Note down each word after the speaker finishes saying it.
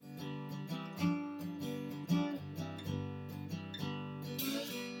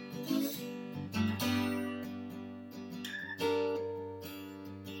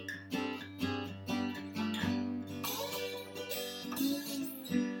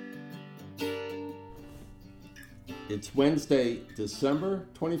It's Wednesday, December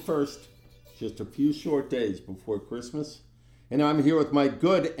 21st, just a few short days before Christmas. And I'm here with my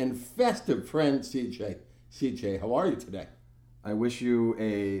good and festive friend, CJ. CJ, how are you today? I wish you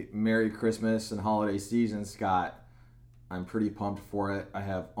a Merry Christmas and holiday season, Scott. I'm pretty pumped for it. I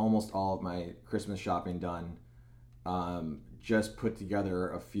have almost all of my Christmas shopping done. Just put together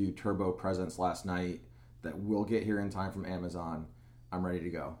a few turbo presents last night that will get here in time from Amazon. I'm ready to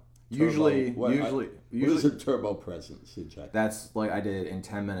go. Usually, what is a turbo present, CJ? That's like I did in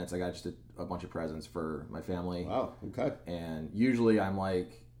 10 minutes. I got just a bunch of presents for my family. Wow, okay. And usually I'm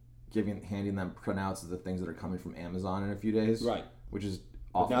like handing them printouts of the things that are coming from Amazon in a few days. Right. Which is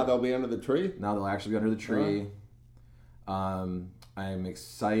awful. But now they'll be under the tree? Now they'll actually be under the tree. I'm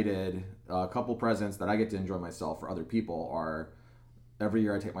excited. A couple presents that I get to enjoy myself for other people are every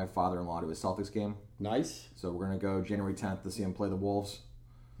year I take my father-in-law to a Celtics game. Nice. So we're going to go January 10th to see him play the Wolves.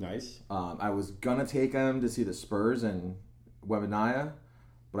 Nice. I was going to take him to see the Spurs and Wembanyama,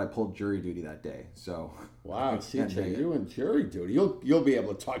 but I pulled jury duty that day. So wow, CJ, you and jury duty. You'll be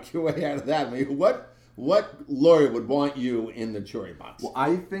able to talk your way out of that. I mean, what lawyer would want you in the jury box? Well,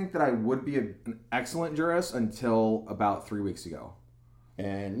 I think that I would be an excellent jurist until about 3 weeks ago.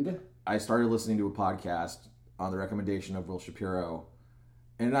 And I started listening to a podcast on the recommendation of Will Shapiro,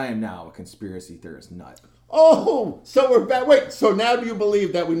 and I am now a conspiracy theorist nut. Oh, so we're back. Wait, so now do you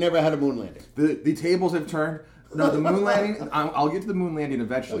believe that we never had a moon landing? The tables have turned. No, the moon landing, I'll get to the moon landing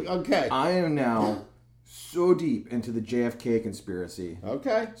eventually. Okay. I am now so deep into the JFK conspiracy.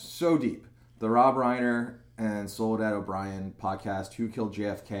 Okay. So deep. The Rob Reiner and Soledad O'Brien podcast, Who Killed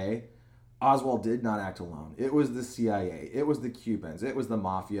JFK? Oswald did not act alone. It was the CIA. It was the Cubans. It was the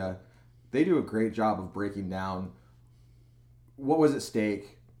mafia. They do a great job of breaking down what was at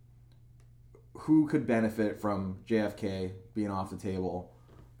stake, who could benefit from JFK being off the table,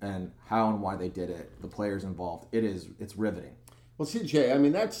 and how and why they did it, the players involved. It's riveting. Well, CJ, I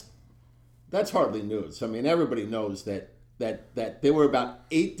mean, that's hardly news. I mean, everybody knows that there were about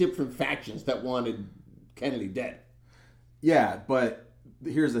 8 different factions that wanted Kennedy dead. Yeah, but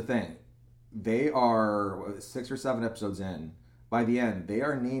here's the thing. They are 6 or 7 episodes in. By the end, they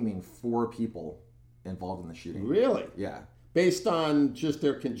are naming 4 people involved in the shooting. Really? Yeah. Based on just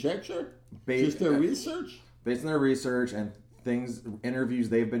their conjecture? Just their research? Based on their research and interviews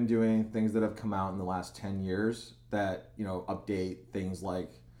they've been doing, things that have come out in the last 10 years that, update things like,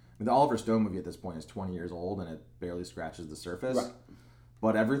 the Oliver Stone movie at this point is 20 years old and it barely scratches the surface. Right.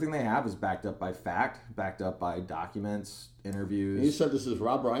 But everything they have is backed up by fact, backed up by documents, interviews. And you said this is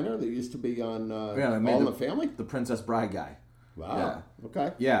Rob Reiner that used to be on All in the Family? The Princess Bride guy. Wow. Yeah.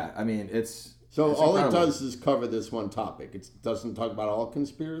 Okay. Yeah, I mean, it's... So it's all incredible. it does is cover this one topic. It doesn't talk about all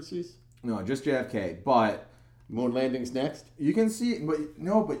conspiracies? No, just JFK. But moon landing's next? You can see,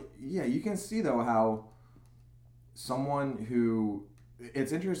 you can see though how someone who,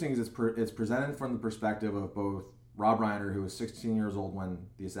 it's interesting because it's presented from the perspective of both Rob Reiner, who was 16 years old when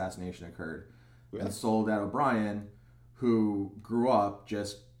the assassination occurred, and Soledad O'Brien, who grew up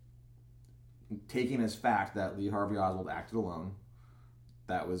just taking as fact that Lee Harvey Oswald acted alone.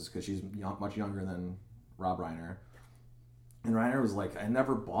 That was because she's much younger than Rob Reiner. And Reiner was like, I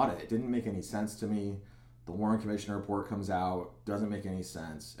never bought it. It didn't make any sense to me. The Warren Commission report comes out, doesn't make any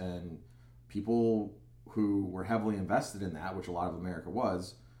sense. And people who were heavily invested in that, which a lot of America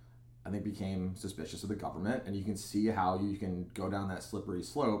was, I think became suspicious of the government. And you can see how you can go down that slippery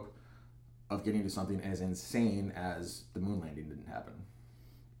slope of getting to something as insane as the moon landing didn't happen.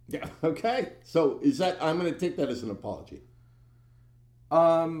 Yeah, okay. So I'm going to take that as an apology.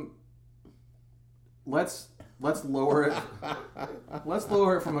 Let's lower it. Let's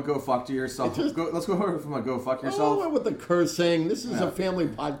lower it from a go fuck to yourself. Let's go over it from a go fuck yourself. Oh, with the cursing. This is a family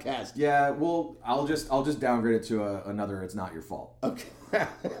podcast. Yeah, well, I'll just downgrade it to another. It's not your fault. Okay.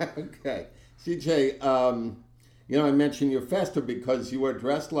 Okay. CJ, I mentioned you're festive because you were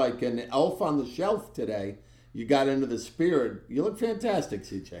dressed like an elf on the shelf today. You got into the spirit. You look fantastic,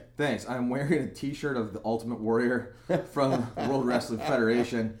 CJ. Thanks. I'm wearing a T-shirt of the Ultimate Warrior from the World Wrestling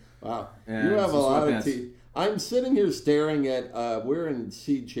Federation. Wow. You have a lot of I'm sitting here staring at, we're in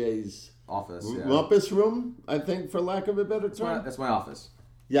CJ's office. Rumpus room, I think, for lack of a better term. That's my office.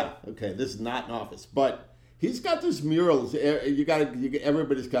 Yeah, okay. This is not an office. But he's got this mural.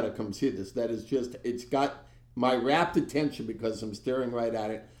 Everybody's got to come see this. That is just, it's got my rapt attention because I'm staring right at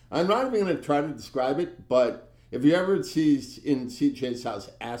it. I'm not even going to try to describe it, but if you ever see in CJ's house,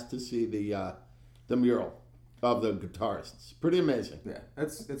 ask to see the mural of the guitarist. It's pretty amazing. Yeah,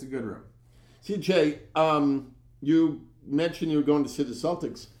 it's a good room. CJ, you mentioned you were going to see the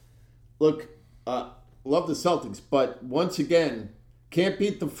Celtics. Look, love the Celtics, but once again, can't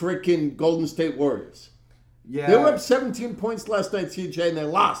beat the freaking Golden State Warriors. Yeah. They were up 17 points last night, CJ, and they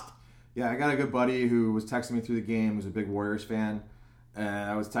lost. Yeah, I got a good buddy who was texting me through the game, who's a big Warriors fan. And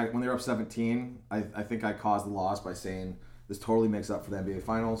I was when they were up 17, I think I caused the loss by saying, this totally makes up for the NBA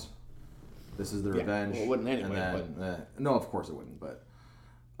Finals. This is the revenge. Well, it wouldn't anyway. And then, no, of course it wouldn't, but...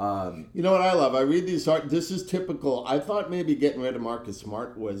 you know what I love? I read these this is typical. I thought maybe getting rid of Marcus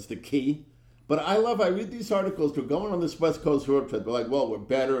Smart was the key. But I read these articles. They're going on this West Coast road trip. They're like, well, we're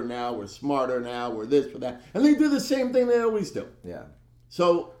better now. We're smarter now. We're this, we're that. And they do the same thing they always do. Yeah.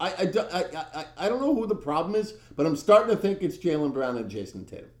 So I don't know who the problem is, but I'm starting to think it's Jaylen Brown and Jason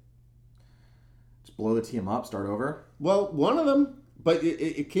Tatum. Just blow the team up, start over? Well, one of them, but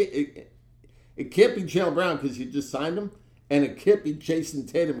it can't be Jaylen Brown because you just signed him, and it can't be Jason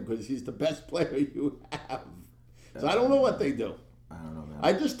Tatum because he's the best player you have. So I don't know what they do. I don't know, man.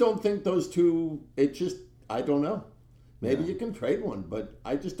 I just don't think those two, I don't know. Maybe you can trade one, but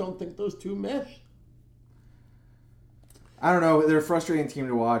I just don't think those two mesh. I don't know. They're a frustrating team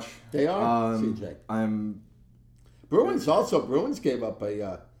to watch. They are, CJ. Bruins gave up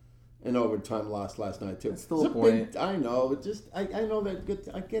an overtime loss last night, too. It's still a point. I know. I know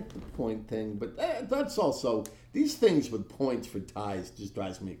that I get the point thing, but that's also, these things with points for ties just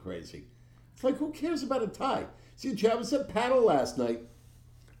drives me crazy. It's like, who cares about a tie? CJ, I was at Paddle last night,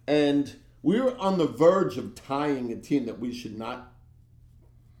 and we were on the verge of tying a team that we should not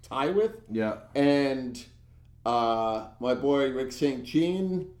tie with. Yeah. And my boy Rick St.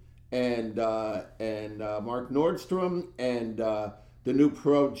 Jean and Mark Nordstrom and the new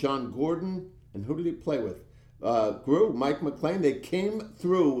pro John Gordon, and who did he play with? Mike McClain. They came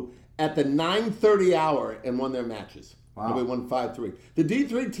through at the 9:30 hour and won their matches. Wow. And we won 5-3. The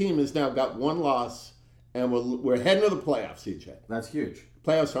D3 team has now got one loss, and we're heading to the playoffs, CJ. That's huge.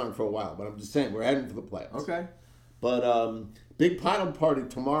 Playoffs aren't for a while, but I'm just saying we're heading for the playoffs. Okay. But big paddle party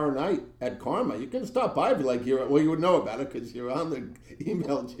tomorrow night at Karma. You can stop by if you like. You would know about it because you're on the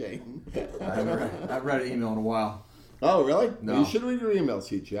email chain. I haven't read an email in a while. Oh, really? No. You should read your emails,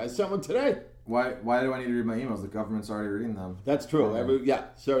 CJ. I sent one today. Why do I need to read my emails? The government's already reading them. That's true.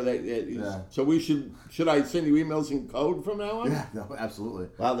 So we should I send you emails in code from now on? Yeah, no, absolutely.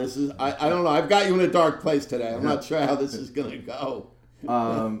 Wow, this is I don't know. I've got you in a dark place today. I'm not sure how this is gonna go.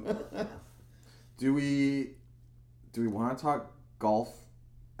 Do we want to talk golf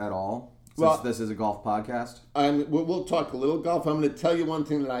at all? Since this is a golf podcast. We'll talk a little golf. I'm going to tell you one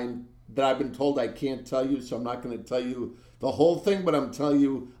thing that I've been told I can't tell you, so I'm not going to tell you the whole thing, but I'm telling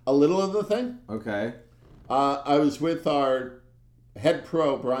you a little of the thing. Okay. I was with our head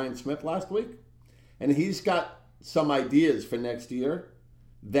pro, Brian Smith, last week, and he's got some ideas for next year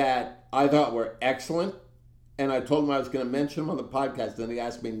that I thought were excellent, and I told him I was going to mention them on the podcast, and he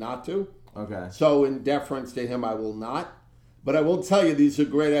asked me not to. Okay. So in deference to him, I will not. But I will tell you, these are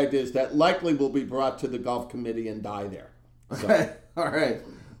great ideas that likely will be brought to the golf committee and die there. So. Okay. All right.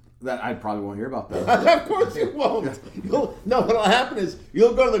 That I probably won't hear about that. Of course you won't. What'll happen is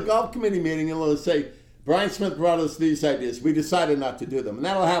you'll go to the golf committee meeting and they'll say, Brian Smith brought us these ideas. We decided not to do them. And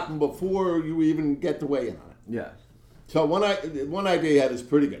that'll happen before you even get to weigh in on it. Yeah. So one idea he had is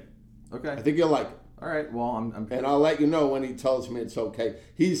pretty good. Okay. I think you'll like it. All right. Well, I'm... And I'll let you know when he tells me it's okay.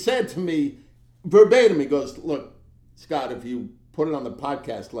 He said to me, verbatim, he goes, look, Scott, if you put it on the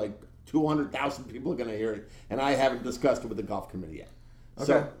podcast, like 200,000 people are going to hear it. And I haven't discussed it with the golf committee yet. Okay.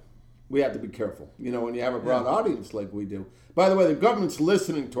 So we have to be careful, when you have a broad audience like we do. By the way, the government's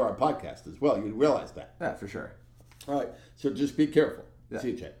listening to our podcast as well. You realize that. Yeah, for sure. All right. So just be careful, Yeah.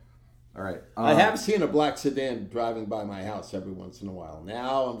 CJ. All right. I have seen a black sedan driving by my house every once in a while.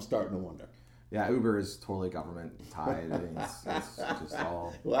 Now I'm starting to wonder. Yeah, Uber is totally government tied. It's just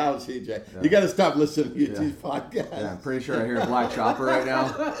all... Wow, CJ. Yeah. You got to stop listening to these podcasts. Yeah, I'm pretty sure I hear a black chopper right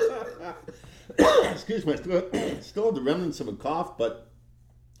now. Excuse me. Still have the remnants of a cough, but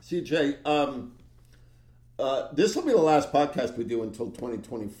CJ, this will be the last podcast we do until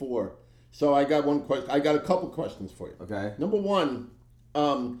 2024. So I got one question. I got a couple questions for you. Okay. Number one,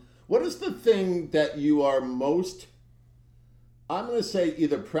 what is the thing that you are most, I'm going to say,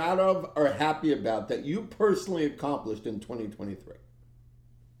 either proud of or happy about that you personally accomplished in 2023?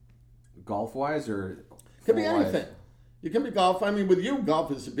 Golf-wise or... Could be anything. You can be golf. I mean, with you,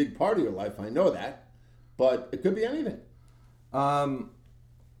 golf is a big part of your life. I know that. But it could be anything.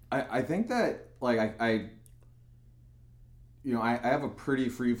 I think that, like, I have a pretty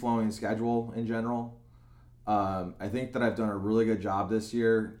free-flowing schedule in general. I think that I've done a really good job this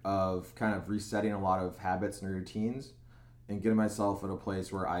year of kind of resetting a lot of habits and routines and getting myself in a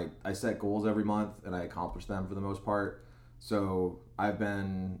place where I set goals every month and I accomplish them for the most part. So I've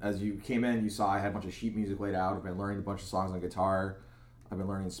been, as you came in, you saw I had a bunch of sheet music laid out. I've been learning a bunch of songs on guitar. I've been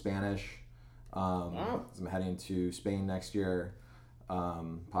learning Spanish. Wow. I'm heading to Spain next year,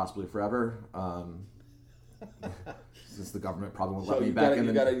 possibly forever. Since the government probably won't let me back in.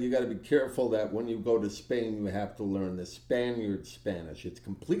 You got to be careful that when you go to Spain, you have to learn the Spaniard Spanish. It's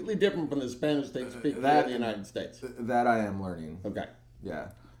completely different from the Spanish they speak here in the United States. That I am learning. Okay. Yeah.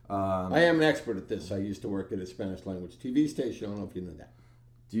 I am an expert at this. I used to work at a Spanish language TV station. I don't know if you knew that.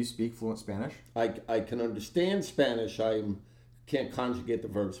 Do you speak fluent Spanish? I can understand Spanish. I can't conjugate the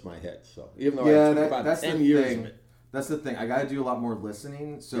verbs in my head. So even though I took about that's 10 years of it. That's the thing. I got to do a lot more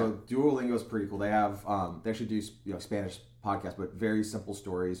listening. So Duolingo is pretty cool. They have they actually do Spanish podcasts, but very simple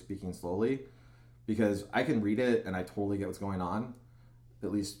stories, speaking slowly. Because I can read it and I totally get what's going on.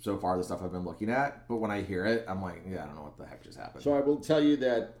 At least so far, the stuff I've been looking at. But when I hear it, I'm like, I don't know what the heck just happened. So I will tell you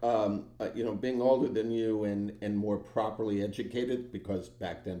that being older than you and more properly educated, because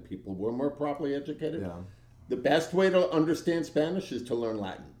back then people were more properly educated. Yeah. The best way to understand Spanish is to learn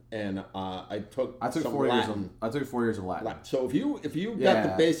Latin. And I took 4 Latin. I took 4 years of Latin. So if you got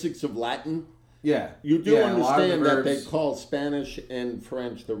the basics of Latin, you do understand that they call Spanish and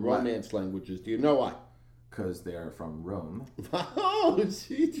French the Romance languages. Do you know why? Because they're from Rome. Oh,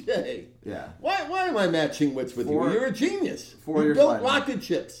 CJ. Yeah. Why am I matching wits with you? You're a genius. 4 you years built Latin. rocket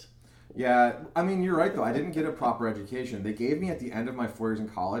ships. Yeah, I mean, you're right, though. I didn't get a proper education. They gave me, at the end of my 4 years in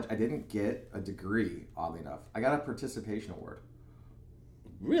college, I didn't get a degree, oddly enough. I got a participation award.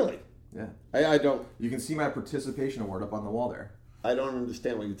 Really? Yeah. I don't... You can see my participation award up on the wall there. I don't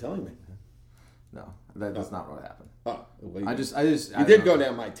understand what you're telling me. No, that's not what happened. Oh, well, You did go to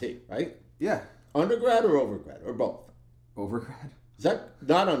MIT, right? Yeah. Undergrad or overgrad, or both? Overgrad? Is that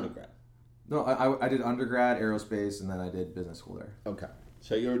not undergrad? No, I did undergrad, aerospace, and then I did business school there. Okay.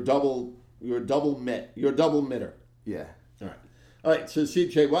 So you're a double mitter. Yeah. All right. So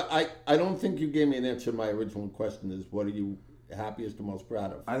CJ, what I don't think you gave me an answer to my original question. Is what are you happiest or most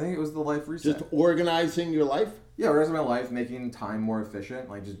proud of? I think it was the life reset. Just organizing your life. Yeah, organizing my life, making time more efficient,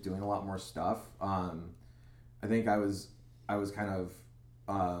 like just doing a lot more stuff. I think I was kind of.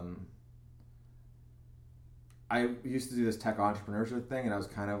 I used to do this tech entrepreneurship thing, and I was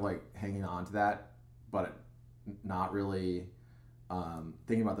kind of like hanging on to that, but not really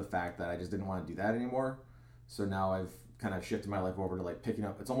thinking about the fact that I just didn't want to do that anymore. So now I've kind of shifted my life over to like picking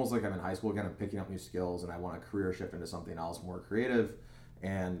up. It's almost like I'm in high school again. I'm picking up new skills, and I want to career shift into something else more creative.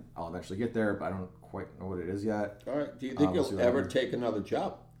 And I'll eventually get there, but I don't quite know what it is yet. All right. Do you think you'll ever take another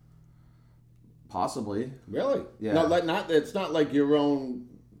job? Possibly. Really? Yeah. No, it's not like your own.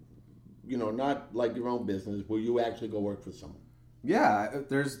 Not like your own business where you actually go work for someone. Yeah,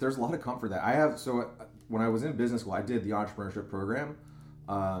 there's a lot of comfort that I have. So when I was in business school, I did the entrepreneurship program,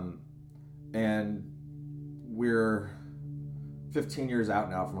 and we're 15 years out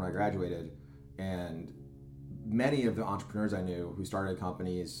now from when I graduated, and many of the entrepreneurs I knew who started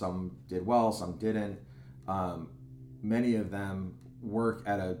companies, some did well, some didn't. Many of them work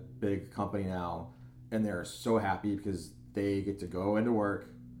at a big company now, and they're so happy because they get to go into work,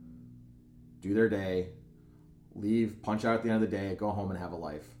 do their day, leave, punch out at the end of the day, go home and have a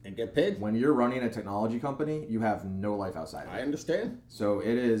life. And get paid. When you're running a technology company, you have no life outside of it. I understand. So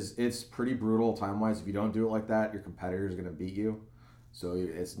it's pretty brutal time-wise. If you don't do it like that, your competitor is going to beat you. So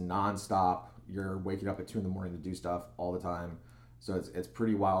it's nonstop. You're waking up at 2 a.m. to do stuff all the time. So it's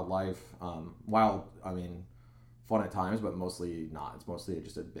pretty wild life. Wild, I mean, fun at times, but mostly not. It's mostly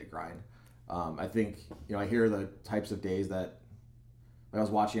just a big grind. I think, I hear the types of days that, like I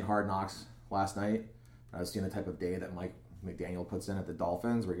was watching Hard Knocks last night. I was seeing the type of day that Mike McDaniel puts in at the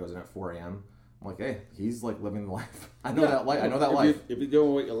Dolphins, where he goes in at 4 a.m. I'm like, hey, he's like living the life. I know that life. I know that life. If you're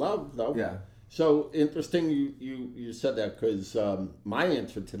doing what you love, though. Yeah. So interesting you said that, because my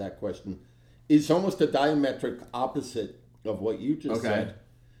answer to that question is almost a diametric opposite of what you just said.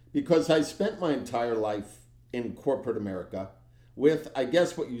 Because I spent my entire life in corporate America with, I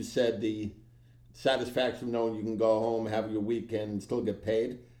guess what you said, the satisfaction of knowing you can go home, have your weekend, and still get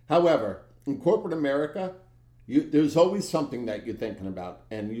paid. However, in corporate America, there's always something that you're thinking about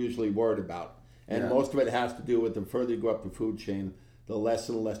and usually worried about. And most of it has to do with the further you go up the food chain, the less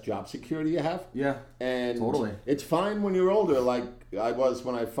and less job security you have. Yeah, and totally. It's fine when you're older, like I was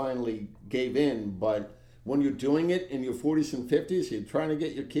when I finally gave in. But when you're doing it in your 40s and 50s, you're trying to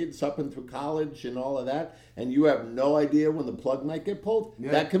get your kids up and through college and all of that, and you have no idea when the plug might get pulled,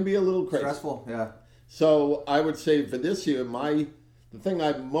 that can be a little crazy. Stressful, yeah. So I would say for this year, the thing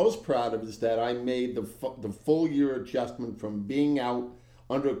I'm most proud of is that I made the full year adjustment from being out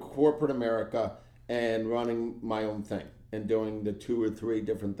under corporate America and running my own thing and doing the 2 or 3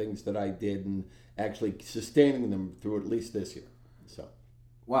 different things that I did and actually sustaining them through at least this year. So,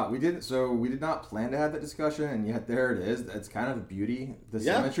 Wow, we did not plan to have that discussion, and yet there it is. It's kind of beauty, the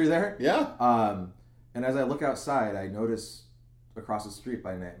symmetry there. Yeah. And as I look outside, I notice across the street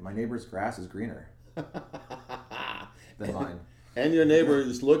my neighbor's grass is greener than mine. And your neighbor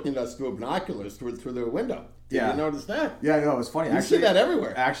is looking at us through binoculars through their window. Did you notice that? Yeah, no, it was funny. You see that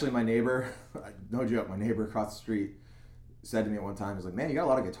everywhere. Actually, my neighbor, no joke, my neighbor across the street said to me at one time, he's like, "Man, you got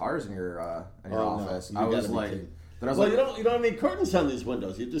a lot of guitars in your office." No, I was like, you don't have any curtains on these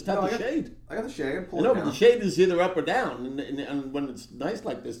windows. You just have the shade. I got the shade. But the shade is either up or down, and when it's nice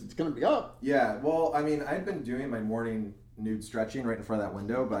like this, it's going to be up. Yeah, well, I mean, I've been doing my morning nude stretching right in front of that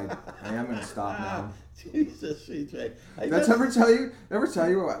window, but I am going to stop now. Jesus, CJ. Did I ever tell you?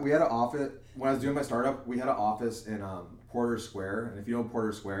 We had an office when I was doing my startup. We had an office in Porter Square, and if you know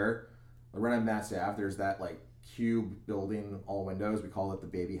Porter Square, right on Matt's Ave, there's that like cube building, all windows. We call it the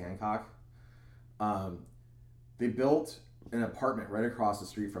Baby Hancock. They built an apartment right across the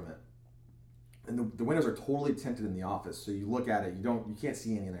street from it, and the windows are totally tinted in the office. So you look at it, you can't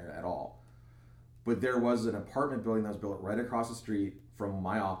see any in there at all. But there was an apartment building that was built right across the street from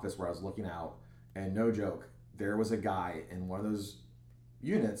my office where I was looking out, and no joke, there was a guy in one of those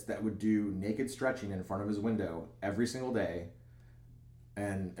units that would do naked stretching in front of his window every single day.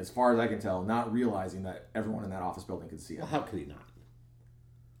 And as far as I can tell, not realizing that everyone in that office building could see it. Well, how could he not?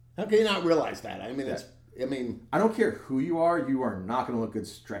 How can he not realize that? I mean, I don't care who you are not going to look good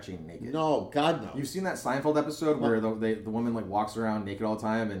stretching naked. No, God, no. You've seen that Seinfeld episode where the woman like walks around naked all the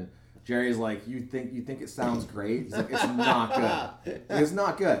time, and Jerry's like, you think it sounds great? He's like, it's not good. It's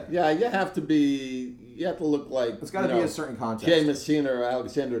not good. Yeah, you have to look like it's got to be a certain context. Jay Messina or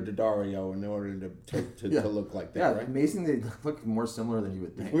Alexander Daddario in order to look like that. Yeah, right? Amazing. They look more similar than you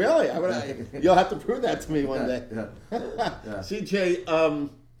would think. Really? You'll have to prove that to me one day. Yeah. CJ,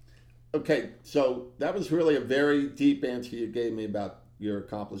 okay, so that was really a very deep answer you gave me about your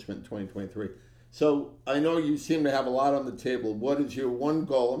accomplishment in 2023. So I know you seem to have a lot on the table. What is your one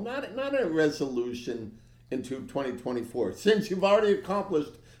goal? Not a resolution into 2024, since you've already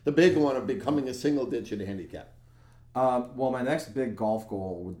accomplished the big one of becoming a single-digit handicap. Well, my next big golf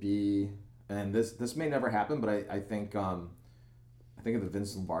goal would be, and this may never happen, but I think of the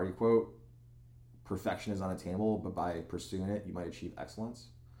Vince Lombardi quote: "Perfection is unattainable, but by pursuing it, you might achieve excellence."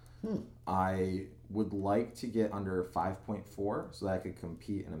 I would like to get under 5.4 so that I could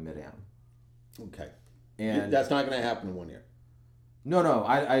compete in a mid-am. Okay. And that's not going to happen in 1 year. No,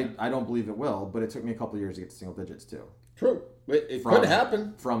 I don't believe it will, but it took me a couple of years to get to single digits too. True. It could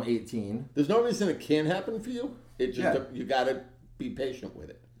happen. From 18. There's no reason it can't happen for you. It just you got to be patient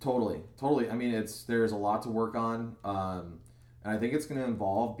with it. Totally. I mean, there's a lot to work on, and I think it's going to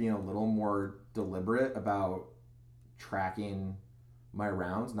involve being a little more deliberate about tracking my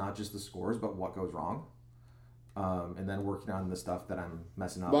rounds, not just the scores, but what goes wrong, and then working on the stuff that I'm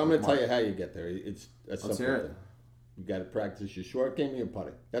messing up. Well, I'm going to tell you how you get there. It's a simple Let's hear it. thing. You got to practice your short game and your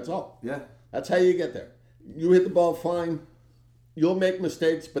putting. That's all. Yeah. That's how you get there. You hit the ball fine. You'll make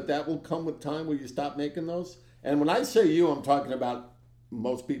mistakes, but that will come with time where you stop making those. And when I say you, I'm talking about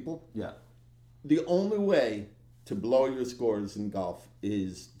most people. Yeah. The only way to blow your scores in golf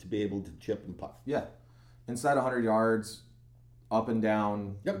is to be able to chip and putt. Yeah. Inside 100 yards, up and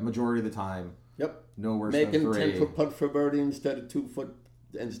down, majority of the time. Yep. No worse Making than 3. 10-foot putt for birdie instead of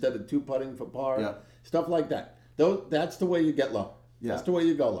 2 putting for par. Yeah. Stuff like that. That's the way you get low. Yeah. That's the way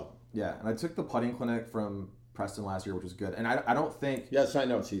you go low. Yeah. And I took the putting clinic from Preston last year, which was good. And I don't think... Yes, I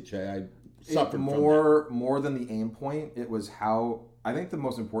know, CJ. I suffered from more than the aim point. It was how... I think the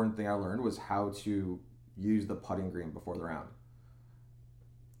most important thing I learned was how to use the putting green before the round.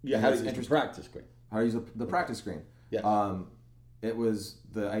 Yeah, how to use the practice green. How to use the practice green. Yeah.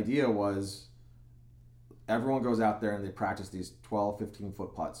 The idea was everyone goes out there and they practice these 12,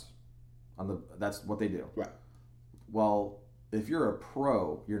 15-foot putts. That's what they do. Right. Well, if you're a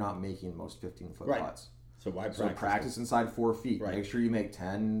pro, you're not making most 15-foot putts. So why practice? So practice inside 4 feet. Right. Make sure you make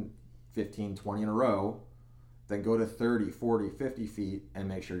 10, 15, 20 in a row. Then go to 30, 40, 50 feet and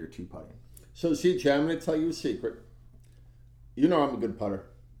make sure you're 2-putting. So, CJ, I'm going to tell you a secret. You know I'm a good putter.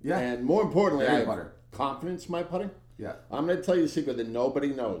 Yeah. And more importantly, I have putter. confidence in my putting. Yeah. I'm going to tell you a secret that nobody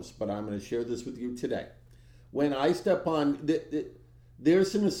knows, but I'm going to share this with you today. When I step on,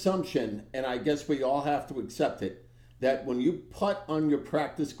 there's an assumption, and I guess we all have to accept it, that when you putt on your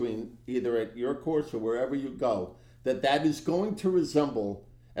practice green, either at your course or wherever you go, that is going to resemble,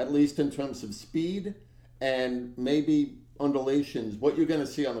 at least in terms of speed and maybe undulations, what you're going to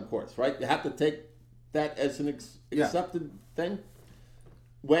see on the course, right? You have to take that as an accepted thing.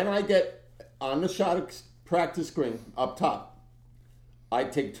 When I get on the shot practice green up top, I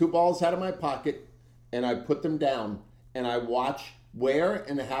take 2 balls out of my pocket and I put them down and I watch where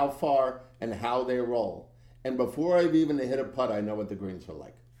and how far and how they roll. And before I've even hit a putt, I know what the greens are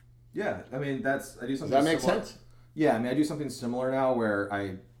like. Yeah, I mean I do something. Does that make similar. sense? Yeah, I mean I do something similar now where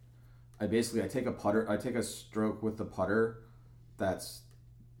I basically I take a stroke with the putter that's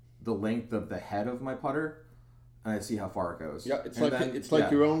the length of the head of my putter, and I see how far it goes. Yeah, it's like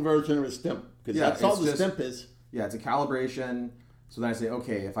your own version of a stimp, because that's all the stimp is. Yeah, it's a calibration. So then I say,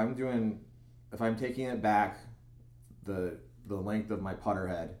 okay, if I'm taking it back the length of my putter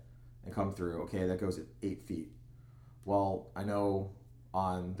head and come through, okay, that goes at 8 feet. Well, I know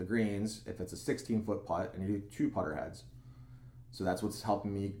on the greens, if it's a 16-foot putt, and you do 2 putter heads. So that's what's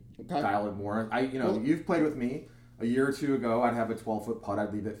helping me dial it more. You've played with me. A year or two ago, I'd have a 12-foot putt.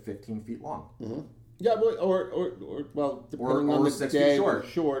 I'd leave it 15 feet long. Mm-hmm. Yeah, or depending on the 6 day, feet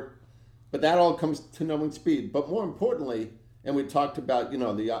short. But that all comes to knowing speed. But more importantly, and we talked about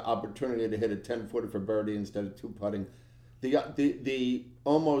the opportunity to hit a 10-footer for birdie instead of 2 putting, the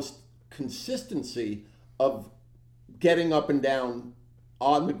almost consistency of getting up and down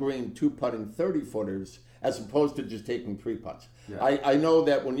on the green 2 putting 30-footers as opposed to just taking 3 putts. Yeah. I know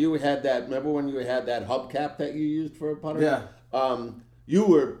that when you had that, remember when you had that hubcap that you used for a putter? Yeah. You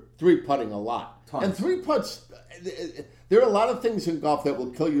were 3 putting a lot. Tons. And 3 putts, there are a lot of things in golf that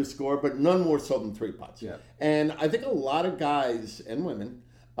will kill your score, but none more so than 3 putts. Yeah. And I think a lot of guys and women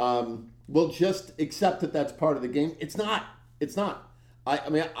will just accept that that's part of the game. It's not. It's not.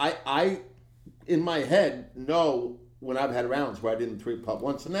 I in my head know when I've had rounds where I didn't 3-putt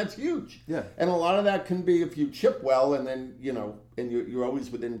once, and that's huge. Yeah. And a lot of that can be if you chip well, and then and you're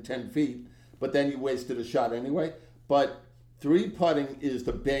always within 10 feet, but then you wasted a shot anyway. But 3-putting is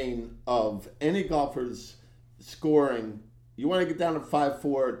the bane of any golfer's scoring. You want to get down to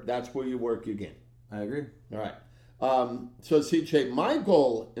 5-4, that's where you work your game. I agree. All right. So CJ, my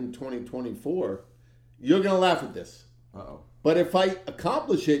goal in 2024, you're going to laugh at this. Uh-oh. But if I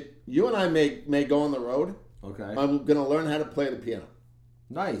accomplish it, you and I may go on the road. Okay. I'm going to learn how to play the piano.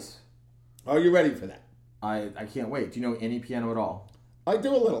 Nice. Are you ready for that? I can't wait. Do you know any piano at all? I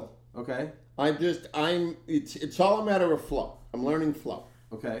do a little. Okay. It's all a matter of flow. I'm learning flow.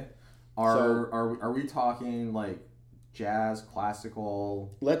 Okay. Are we talking like jazz,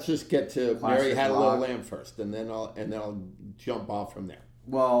 classical? Let's just get to Mary Had a Little Lamb first, and then I'll jump off from there.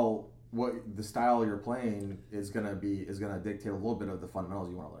 Well, what the style you're playing is gonna dictate a little bit of the fundamentals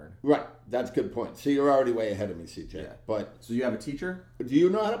you want to learn. Right. That's a good point. See, you're already way ahead of me, CJ. Yeah. But so you have a teacher? Do you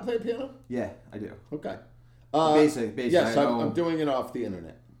know how to play piano? Yeah, I do. Okay. Basic. Yes, I'm doing it off the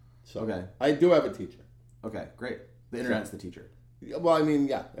internet. So okay. I do have a teacher. Okay, great. The internet's the teacher. Well, I mean,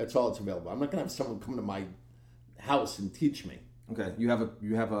 yeah, that's all it's available. I'm not gonna have someone come to my house and teach me. Okay. You have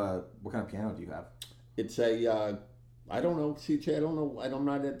a what kind of piano do you have? It's a I don't know, CJ. I don't know. I'm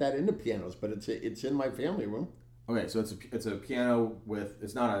not that into pianos, but it's in my family room. Okay, so it's a piano with,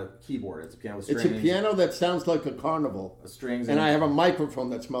 it's not a keyboard. It's a piano with strings. It's a piano that sounds like a carnival. Strings. And I have a microphone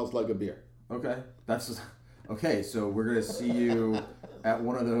that smells like a beer. Okay, okay. So we're gonna see you at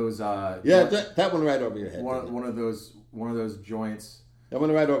one of those. That one right over your head. One of those joints. That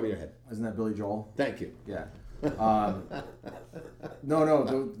one right over your head. Isn't that Billy Joel? Thank you. Yeah. No.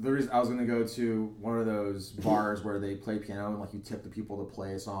 The reason I was going to go to one of those bars where they play piano and like you tip the people to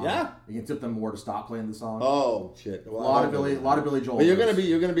play a song. Yeah. You can tip them more to stop playing the song. Oh shit! Well, a lot of Billy Joel. But you're gonna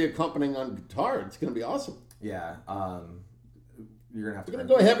be accompanying on guitar. It's gonna be awesome. Yeah. You're gonna have to. We're gonna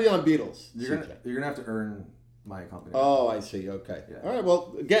go heavy on Beatles. You're gonna have to earn my accompaniment. Oh, I see. Okay. Yeah. All right.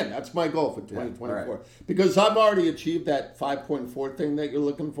 Well, again, that's my goal for 2024 right. because I've already achieved that 5.4 thing that you're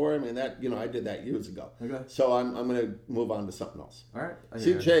looking for. I mean, that I did that years ago. Okay. So I'm going to move on to something else. All right.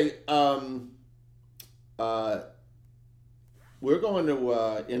 CJ, we're going to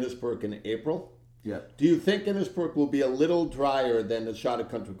Innisbrook in April. Yeah. Do you think Innisbrook will be a little drier than the Shotted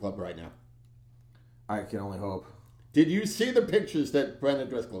Country Club right now? I can only hope. Did you see the pictures that Brendan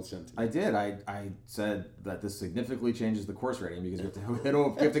Driscoll sent? I did. I said that this significantly changes the course rating because you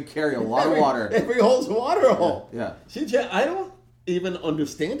have to carry a lot of water. Every hole's a water hole. Yeah. CJ, I don't even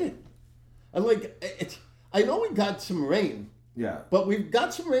understand it. I'm like, I know we got some rain. Yeah. But we've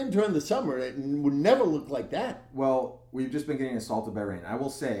got some rain during the summer. It would never look like that. Well, we've just been getting assaulted by rain. I will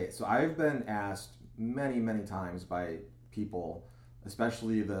say, so I've been asked many, many times by people,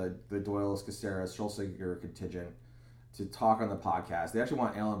 especially the Doyle's, Caceres, Schulziger contingent, to talk on the podcast. They actually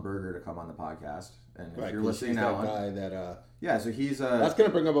want Alan Berger to come on the podcast. And if you're listening now, that guy that yeah, so he's that's going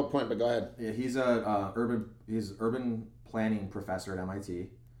to bring up a point, but go ahead. Yeah, he's urban planning professor at MIT,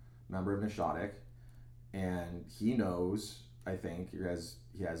 member of Nishotic, and he knows, I think,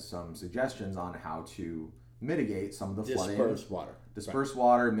 he has some suggestions on how to mitigate some of the flooding. Disperse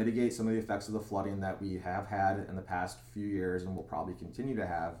water, mitigate some of the effects of the flooding that we have had in the past few years and will probably continue to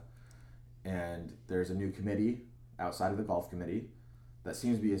have. And there's a new committee outside of the golf committee that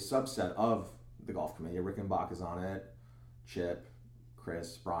seems to be a subset of the golf committee. Rickenbach is on it, Chip,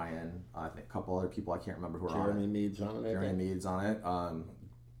 Chris, Brian, I think a couple other people I can't remember who are on it. Jeremy Mead's on it. Jeremy Mead's on it.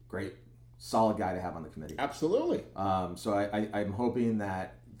 Great, solid guy to have on the committee. Absolutely. So I'm hoping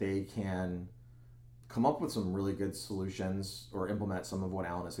that they can come up with some really good solutions or implement some of what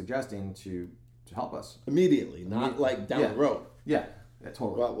Alan is suggesting to help us. Immediately, not like down the road. Yeah,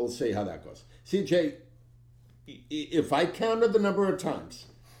 totally. Well, we'll see how that goes. CJ, if I counted the number of times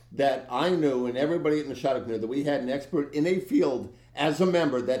that I knew and everybody in the shop knew that we had an expert in a field as a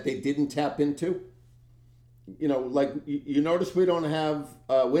member that they didn't tap into, like you notice we don't have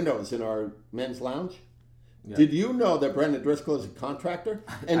windows in our men's lounge? Yeah. Did you know that Brendan Driscoll is a contractor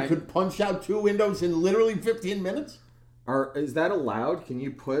and could punch out 2 windows in literally 15 minutes? Is that allowed? Can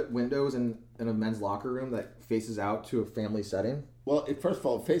you put windows in a men's locker room that faces out to a family setting? Well, first of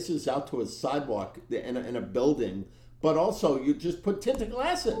all, it faces out to a sidewalk in a building, but also you just put tinted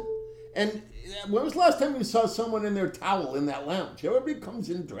glass in. And when was the last time you saw someone in their towel in that lounge? Everybody comes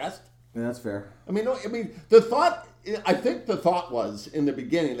in dressed. Yeah, that's fair. I think the thought was in the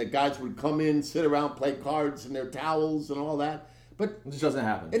beginning that guys would come in, sit around, play cards in their towels and all that. But it just doesn't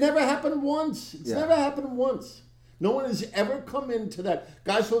happen. It never happened once. Never happened once. No one has ever come into that.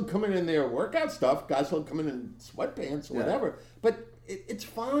 Guys will come in their workout stuff. Guys will come in sweatpants or whatever. But it's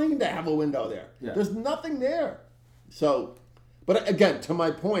fine to have a window there. Yeah. There's nothing there. So, but again, to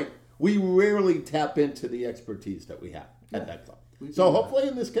my point, we rarely tap into the expertise that we have at that club. So hopefully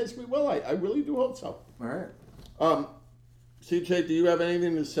in this case we will. I really do hope so. All right. CJ, do you have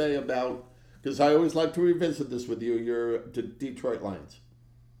anything to say about, because I always like to revisit this with you, your Detroit Lions?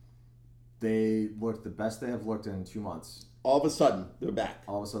 They look the best they have looked in 2 months. All of a sudden, they're back.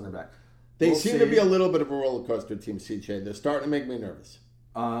 They seem to be a little bit of a roller coaster team, CJ. They're starting to make me nervous.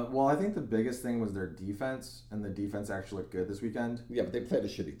 Well, I think the biggest thing was their defense, and the defense actually looked good this weekend. Yeah, but they played a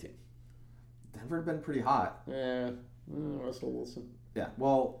shitty team. Denver had been pretty hot. Yeah, Russell Wilson. Yeah,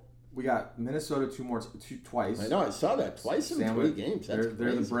 well, we got Minnesota twice. I know, I saw that. Twice in 3 games. They're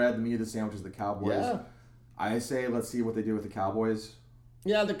the bread, the meat, the sandwiches, the Cowboys. Yeah. I say let's see what they do with the Cowboys.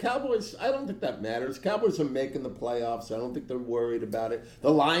 Yeah, the Cowboys, I don't think that matters. Cowboys are making the playoffs. I don't think they're worried about it.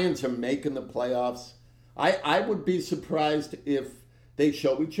 The Lions are making the playoffs. I would be surprised if they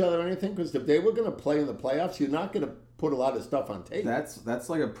show each other anything, because if they were going to play in the playoffs, you're not going to put a lot of stuff on tape. That's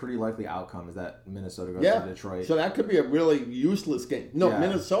like a pretty likely outcome, is that Minnesota goes to Detroit. So that could be a really useless game. No,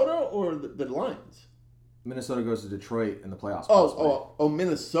 Minnesota or the Lions? Minnesota goes to Detroit in the playoffs. Oh,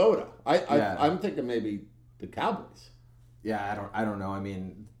 Minnesota. I'm thinking maybe the Cowboys. Yeah, I don't know. I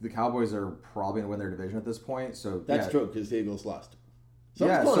mean, the Cowboys are probably going to win their division at this point. So that's true, because the Eagles lost.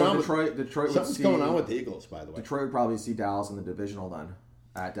 Detroit Something's going on with the Eagles, by the way. Detroit would probably see Dallas in the divisional then,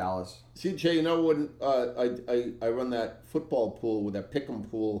 at Dallas. CJ, you know when I run that football pool with that pick'em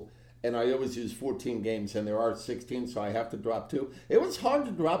pool, and I always use 14 games, and there are 16, so I have to drop 2. It was hard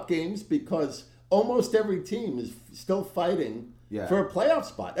to drop games because almost every team is still fighting for a playoff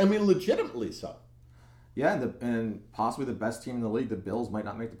spot. I mean, legitimately so. Yeah, and possibly the best team in the league, the Bills, might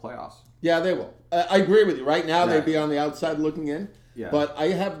not make the playoffs. Yeah, they will. I agree with you. Right now, they'd be on the outside looking in. Yeah. But I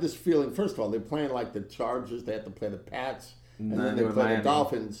have this feeling, first of all, they're playing like the Chargers. They have to play the Pats. And then they play the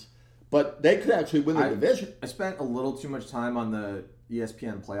Dolphins. But they could actually win the division. I spent a little too much time on the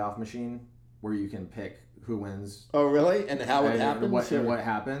ESPN playoff machine where you can pick who wins. Oh, really? And how it happens? And what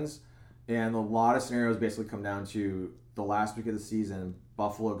happens. And a lot of scenarios basically come down to the last week of the season,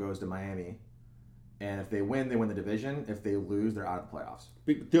 Buffalo goes to Miami. And if they win, they win the division. If they lose, they're out of the playoffs.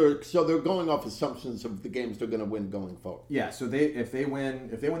 So they're going off assumptions of the games they're going to win going forward. Yeah. So if they win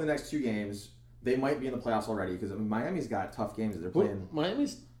the next 2 games, they might be in the playoffs already, because Miami's got tough games that they're playing.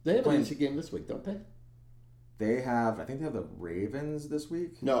 They have an easy game this week, don't they? I think they have the Ravens this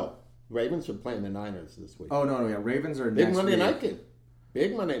week. No, Ravens are playing the Niners this week. Oh no, yeah, Ravens are big next Monday week. night game.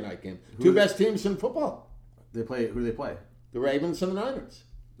 Big Monday night game. 2 best teams in football. Who do they play? The Ravens and the Niners.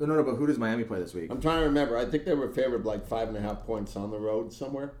 No, but who does Miami play this week? I'm trying to remember. I think they were favored like 5.5 points on the road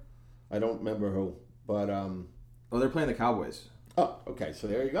somewhere. I don't remember who, but they're playing the Cowboys. Oh, okay. So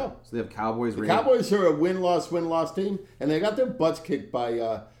there you go. So they have Cowboys. The Cowboys are a win-loss team, and they got their butts kicked by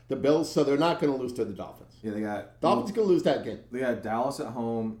the Bills, so they're not going to lose to the Dolphins. Yeah, they got Dolphins going to lose that game. They got Dallas at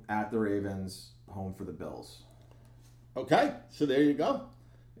home, at the Ravens, home for the Bills. Okay, so there you go.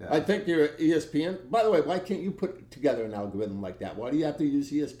 Yeah. I think you're ESPN. By the way, why can't you put together an algorithm like that? Why do you have to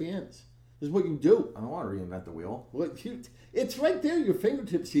use ESPN's? This is what you do. I don't want to reinvent the wheel. Well, it's right there, your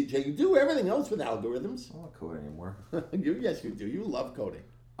fingertips, CJ. You do everything else with algorithms. I don't want to code anymore. Yes, you do. You love coding.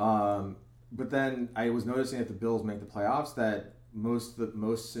 But then I was noticing if the Bills make the playoffs that most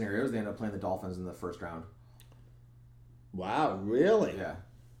scenarios they end up playing the Dolphins in the first round. Wow, really? Yeah.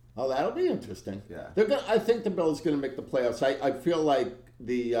 Oh, that'll be interesting. Yeah. I think the Bills going to make the playoffs. I feel like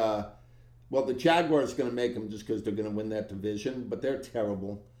the Jaguars going to make them just because they're going to win that division, but they're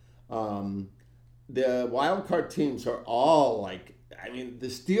terrible. The wild card teams are all like, I mean, the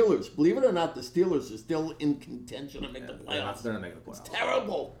Steelers. Believe it or not, the Steelers are still in contention to make the playoffs. They're not making the playoffs. It's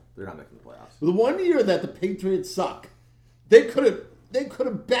terrible. They're not making the playoffs. The 1 year that the Patriots suck, they could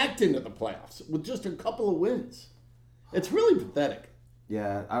have backed into the playoffs with just a couple of wins. It's really pathetic.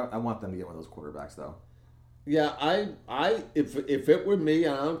 Yeah, I want them to get one of those quarterbacks though. Yeah, if it were me,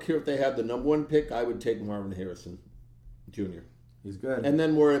 and I don't care if they had the number 1 pick, I would take Marvin Harrison Jr. He's good. And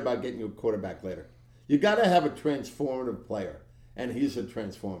then worry about getting you a quarterback later. You got to have a transformative player, and he's a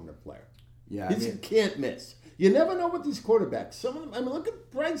transformative player. Yeah, He can't miss. You never know with these quarterbacks. Some of them. I mean, look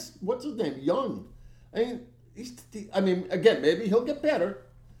at Bryce. What's his name? Young. Again, maybe he'll get better,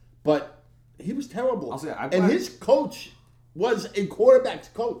 but he was terrible. His coach was a quarterback's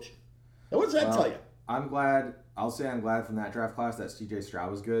coach. And what does that tell you? I'm glad from that draft class that C.J. Stroud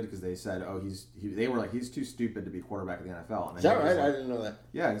was good because they said, they were like, he's too stupid to be quarterback in the NFL. And is that right? I didn't know that.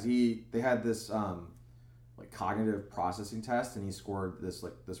 Yeah, because they had this cognitive processing test, and he scored this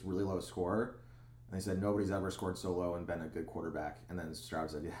really low score. And they said nobody's ever scored so low and been a good quarterback. And then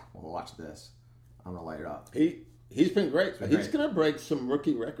Stroud said, "Yeah, well, watch this. I'm gonna light it up." He's been great. He's gonna break some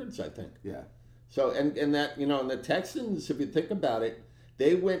rookie records, I think. Yeah. So and that and the Texans, if you think about it,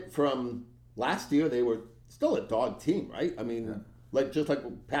 they went from last year they were still a dog team, right? I mean, just like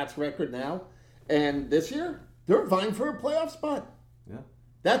Pat's record now, and this year they're vying for a playoff spot. Yeah.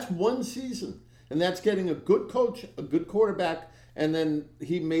 That's one season, and that's getting a good coach, a good quarterback. And then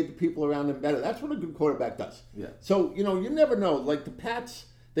he made the people around him better. That's what a good quarterback does. Yeah. So, you never know. Like the Pats,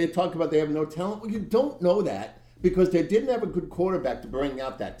 they talk about they have no talent. Well, you don't know that because they didn't have a good quarterback to bring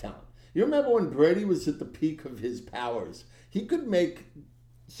out that talent. You remember when Brady was at the peak of his powers? He could make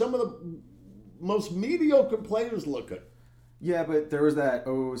some of the most mediocre players look good. Yeah, but there was that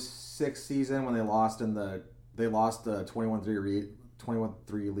 2006 season when they lost the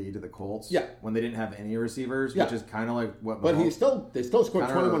 21-3 lead to the Colts. Yeah. When they didn't have any receivers, which is kind of like what Mahomes... But they still scored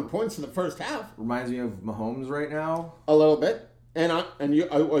 21 points in the first half. Reminds me of Mahomes right now. A little bit. And are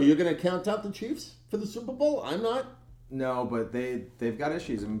you going to count out the Chiefs for the Super Bowl? I'm not. No, but they've got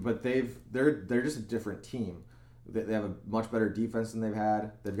issues. But they're just a different team. They have a much better defense than they've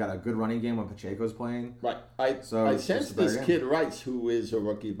had. They've got a good running game when Pacheco's playing. Right. I sense this kid Rice, who is a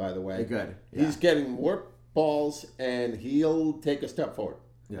rookie, by the way. Hey, good. Yeah. He's getting more balls, and he'll take a step forward.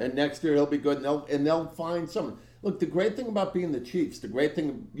 Yeah. And next year he'll be good, and they'll find someone. Look, the great thing about being the Chiefs, the great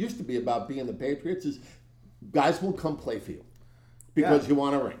thing used to be about being the Patriots is guys will come play for you because you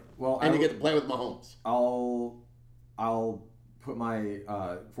want a ring. Well, and you get to play with Mahomes. I'll put my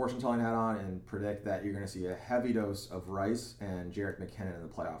fortune-telling hat on and predict that you're going to see a heavy dose of Rice and Jerick McKinnon in the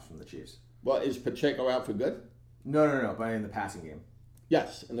playoffs from the Chiefs. Well, is Pacheco out for good? No, but in the passing game.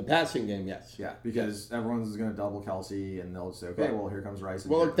 Yes, in the passing game, yes. Yeah, because everyone's going to double Kelsey, and they'll say, okay, well, here comes Rice.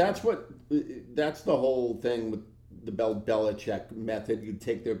 Well, that's the whole thing with the Belichick method. You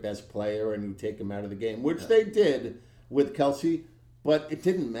take their best player and you take him out of the game, which they did with Kelsey, but it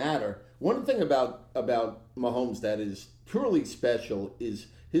didn't matter. One thing about Mahomes that is truly special is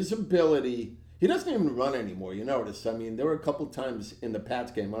his ability. He doesn't even run anymore, you notice. I mean, there were a couple times in the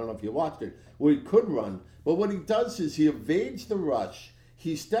Pats game, I don't know if you watched it, where he could run, but what he does is he evades the rush.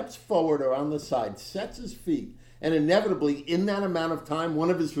 He steps forward or on the side, sets his feet, and inevitably, in that amount of time,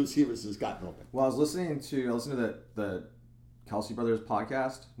 one of his receivers has gotten open. Well, I was listening to the Kelsey Brothers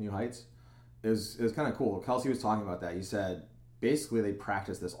podcast, New Heights. It was kind of cool. Kelsey was talking about that. He said, basically, they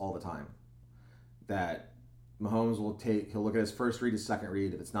practice this all the time. That Mahomes he'll look at his first read, his second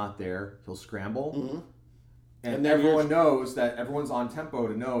read. If it's not there, he'll scramble. Mm-hmm. And everyone knows that everyone's on tempo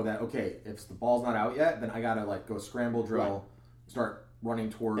to know that, okay, if the ball's not out yet, then I got to go scramble drill, start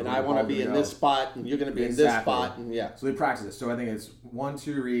running toward. And I want to be in this spot, and you're going to be in this spot, and So they practice it. So I think it's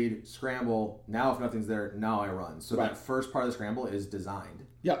 1-2 read, scramble. Now if nothing's there, now I run. So that first part of the scramble is designed.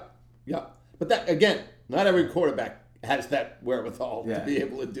 Yep. But that again, not every quarterback has that wherewithal to be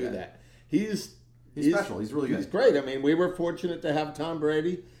able to do that. He's special. He's really good. He's great. I mean, we were fortunate to have Tom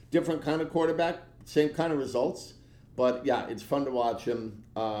Brady, different kind of quarterback, same kind of results. But yeah, it's fun to watch him.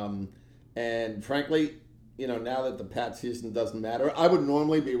 And frankly, now that the Pat season doesn't matter, I would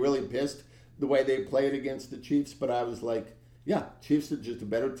normally be really pissed the way they played against the Chiefs, but I was like, Yeah, Chiefs are just a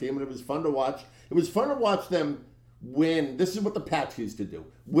better team, and it was fun to watch. It was fun to watch them win. This is what the Pats used to do: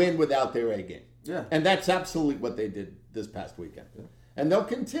 win without their A game. Yeah. And that's absolutely what they did this past weekend, and they'll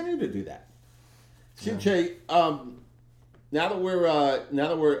continue to do that. CJ, now that we're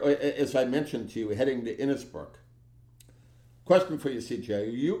as I mentioned to you, heading to Innisbrook. Question for you, CJ: are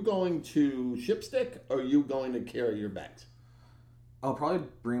you going to shipstick, or are you going to carry your bags? I'll probably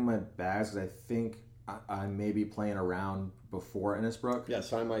bring my bags because I think I may be playing around before Innisbrook.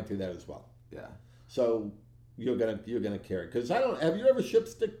 Yes, I might do that as well. Yeah. So you're gonna carry, because I don't. Have you ever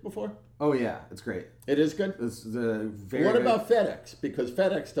shipstick before? Oh yeah, it's great. It is good. It's the very. What good. about FedEx? Because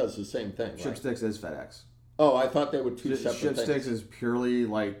FedEx does the same thing. Right? Shipsticks is FedEx. Oh, I thought they were two separate Shipsticks things. is purely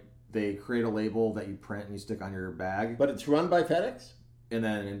like they create a label that you print and you stick on your bag, But it's run by FedEx. and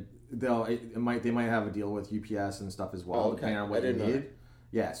then they might have a deal with UPS and stuff as well, Oh, okay. depending on I what you didn't know need. that.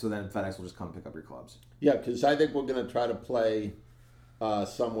 Yeah, so then FedEx will just come pick up your clubs. Yeah, because I think we're going to try to play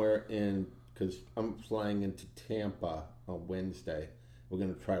somewhere because I'm flying into Tampa on Wednesday. We're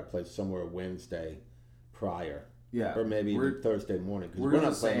going to try to play somewhere Wednesday prior. Yeah, Or maybe even Thursday morning. Because We're we're the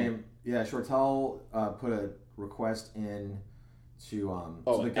not playing. same. Yeah, Shortell put a request in to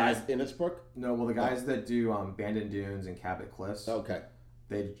Oh, the guys. at Innisbrook? No, well, the guys that do Bandon Dunes and Cabot Cliffs. Okay.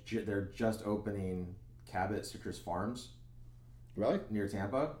 They're just opening Cabot Citrus Farms Really? near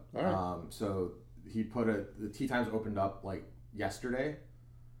Tampa. All right. So he put the tee times opened up like yesterday,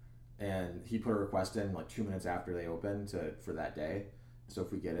 and he put a request in like 2 minutes after they opened for that day. So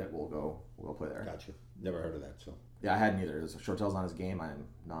if we get it, we'll go play there. Gotcha. Never heard of that, so. Yeah, I hadn't either. Shortell's not his game. I'm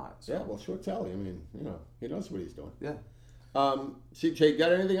not. So. Yeah, well, short tell. I mean, he knows what he's doing. Yeah. CJ,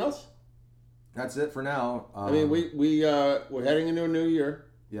 got anything else? That's it for now. I mean, we're heading into a new year.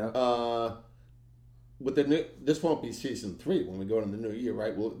 Yeah. With this won't be season 3 when we go into the new year,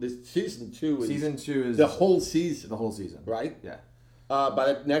 right? Well, this season 2 is the whole season. The whole season, right? Yeah.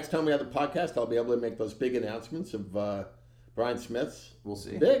 By the next time we have the podcast, I'll be able to make those big announcements of Brian Smith's. We'll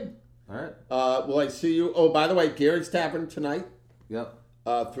see. Big. All right. Will I see you? Oh, by the way, Gary's Tavern tonight. Yep.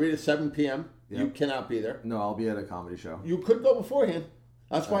 3 to 7 p.m. Yep. You cannot be there. No, I'll be at a comedy show. You could go beforehand.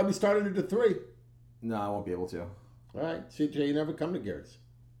 That's why we started it at 3. No, I won't be able to. All right. CJ, you never come to Gary's.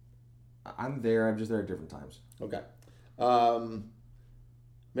 I'm there. I'm just there at different times. Okay.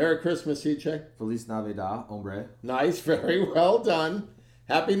 Merry Christmas, CJ. Feliz Navidad, hombre. Nice. Very well done.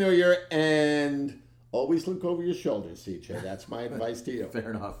 Happy New Year. And always look over your shoulder, CJ. That's my advice to you.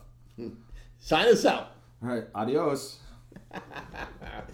 Fair enough. Sign us out. All right. Adios.